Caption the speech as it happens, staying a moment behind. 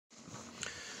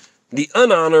The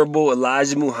unhonorable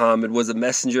Elijah Muhammad was a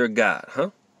messenger of God,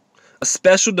 huh? A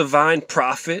special divine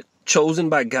prophet chosen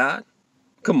by God?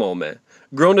 Come on, man.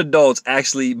 Grown adults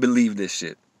actually believe this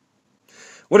shit.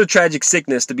 What a tragic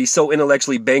sickness to be so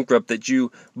intellectually bankrupt that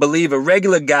you believe a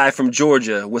regular guy from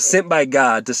Georgia was sent by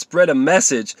God to spread a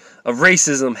message of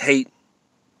racism, hate,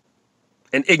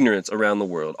 and ignorance around the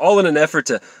world, all in an effort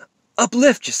to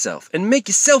uplift yourself and make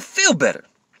yourself feel better.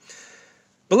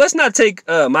 But let's not take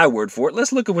my word for it.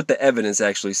 Let's look at what the evidence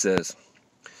actually says.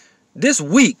 This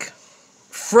weak,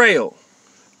 frail,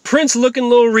 prince-looking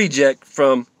little reject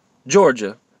from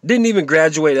Georgia didn't even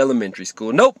graduate elementary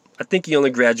school. Nope, I think he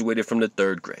only graduated from the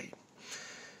 3rd grade.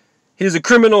 He was a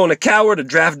criminal and a coward, a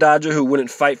draft dodger who wouldn't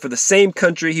fight for the same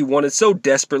country he wanted so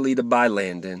desperately to buy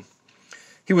land in.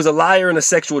 He was a liar and a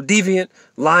sexual deviant,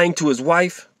 lying to his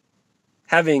wife,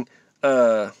 having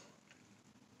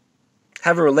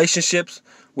relationships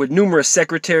with numerous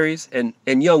secretaries and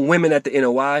young women at the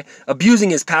NOI, abusing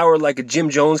his power like a Jim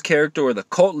Jones character or the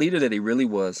cult leader that he really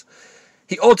was.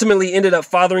 He ultimately ended up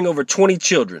fathering over 20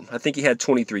 children. I think he had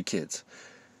 23 kids.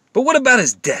 But what about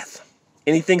his death?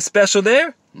 Anything special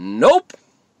there? Nope.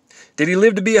 Did he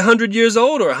live to be 100 years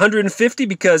old or 150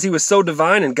 because he was so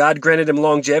divine and God granted him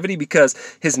longevity because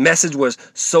his message was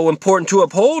so important to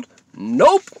uphold?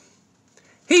 Nope.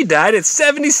 He died at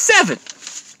 77.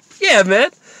 Yeah, man.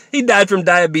 He died from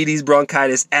diabetes,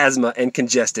 bronchitis, asthma, and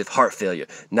congestive heart failure.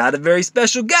 Not a very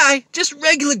special guy, just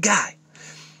regular guy.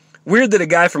 Weird that a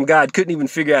guy from God couldn't even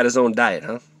figure out his own diet,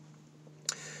 huh?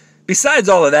 Besides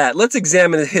all of that, let's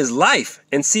examine his life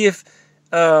and see if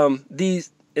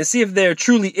there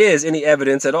truly is any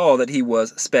evidence at all that he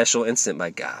was special and sent by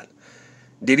God.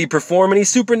 Did he perform any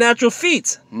supernatural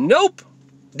feats? Nope.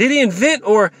 Did he invent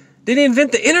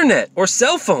the internet or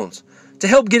cell phones to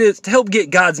help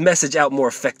get God's message out more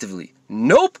effectively?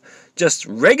 Nope. Just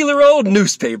regular old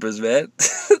newspapers, man.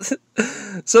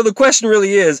 So the question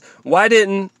really is, why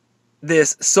didn't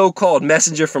this so-called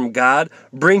messenger from God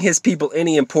bring his people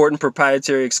any important,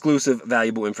 proprietary, exclusive,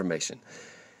 valuable information?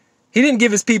 He didn't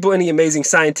give his people any amazing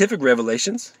scientific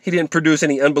revelations. He didn't produce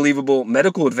any unbelievable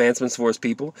medical advancements for his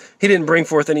people. He didn't bring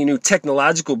forth any new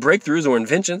technological breakthroughs or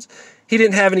inventions. He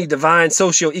didn't have any divine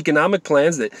socio-economic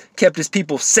plans that kept his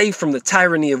people safe from the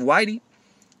tyranny of Whitey.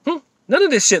 None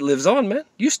of this shit lives on, man.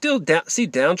 You still see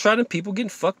downtrodden people getting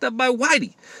fucked up by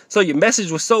Whitey. So your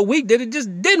message was so weak that it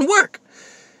just didn't work.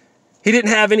 He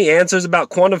didn't have any answers about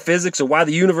quantum physics or why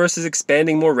the universe is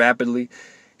expanding more rapidly.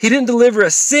 He didn't deliver a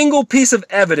single piece of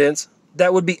evidence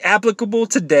that would be applicable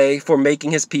today for making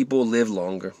his people live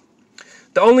longer.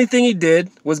 The only thing he did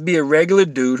was be a regular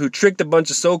dude who tricked a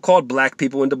bunch of so-called black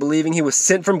people into believing he was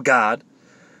sent from God,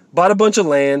 bought a bunch of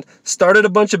land, started a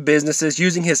bunch of businesses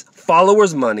using his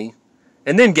followers' money,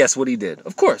 and then guess what he did?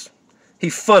 Of course, he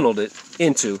funneled it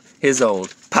into his own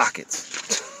pockets.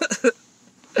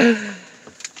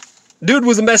 Dude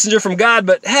was a messenger from God,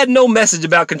 but had no message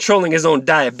about controlling his own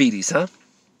diabetes, huh?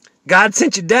 God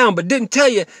sent you down, but didn't tell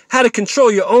you how to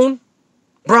control your own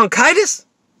bronchitis?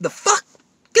 The fuck?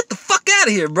 Get the fuck out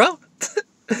of here, bro.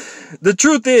 The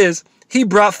truth is, he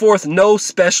brought forth no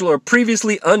special or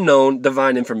previously unknown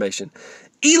divine information.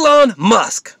 Elon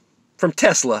Musk from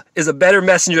Tesla is a better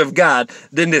messenger of God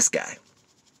than this guy.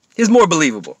 He's more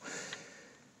believable.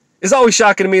 It's always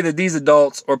shocking to me that these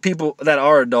adults or people that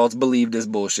are adults believe this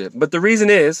bullshit. But the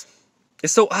reason is,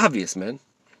 it's so obvious, man.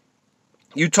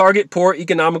 You target poor,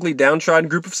 economically downtrodden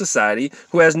group of society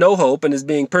who has no hope and is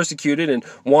being persecuted and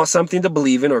wants something to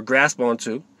believe in or grasp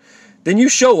onto. Then you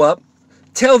show up,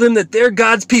 tell them that they're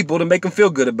God's people to make them feel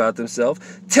good about themselves.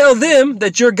 Tell them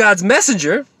that you're God's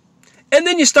messenger. And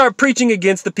then you start preaching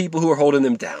against the people who are holding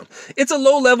them down. It's a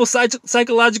low-level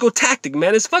psychological tactic,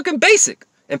 man. It's fucking basic.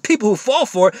 And people who fall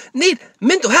for it need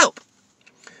mental help.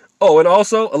 Oh, and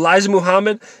also, Elijah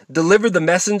Muhammad delivered the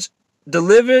message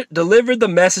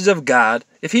of God.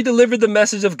 If he delivered the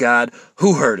message of God,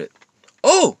 who heard it?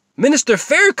 Oh, Minister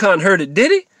Farrakhan heard it, did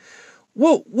he?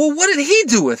 Well, what did he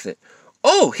do with it?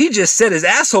 Oh, he just said his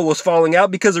asshole was falling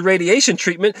out because of radiation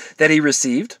treatment that he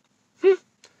received.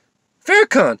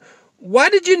 Farrakhan, why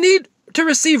did you need to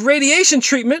receive radiation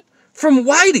treatment from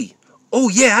Whitey? Oh,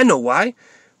 yeah, I know why.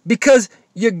 Because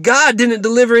your God didn't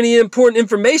deliver any important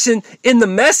information in the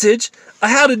message of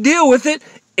how to deal with it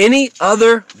any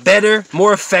other, better,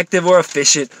 more effective or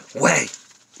efficient way.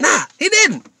 Nah, he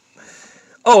didn't.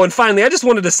 Oh, and finally, I just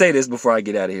wanted to say this before I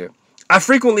get out of here. I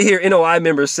frequently hear NOI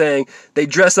members saying they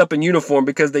dress up in uniform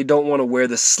because they don't want to wear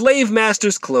the slave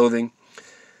master's clothing.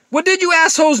 Well, did you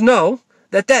assholes know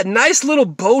that nice little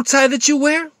bow tie that you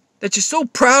wear, that you're so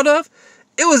proud of,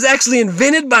 it was actually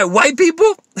invented by white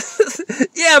people?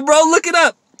 Yeah, bro, look it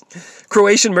up.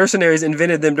 Croatian mercenaries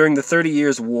invented them during the 30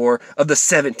 Years' War of the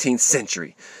 17th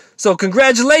century. So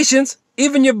congratulations,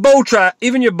 even your bow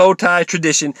tie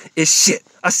tradition is shit.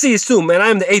 I see you soon, man. I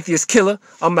am the Atheist Killer.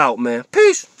 I'm out, man.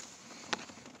 Peace.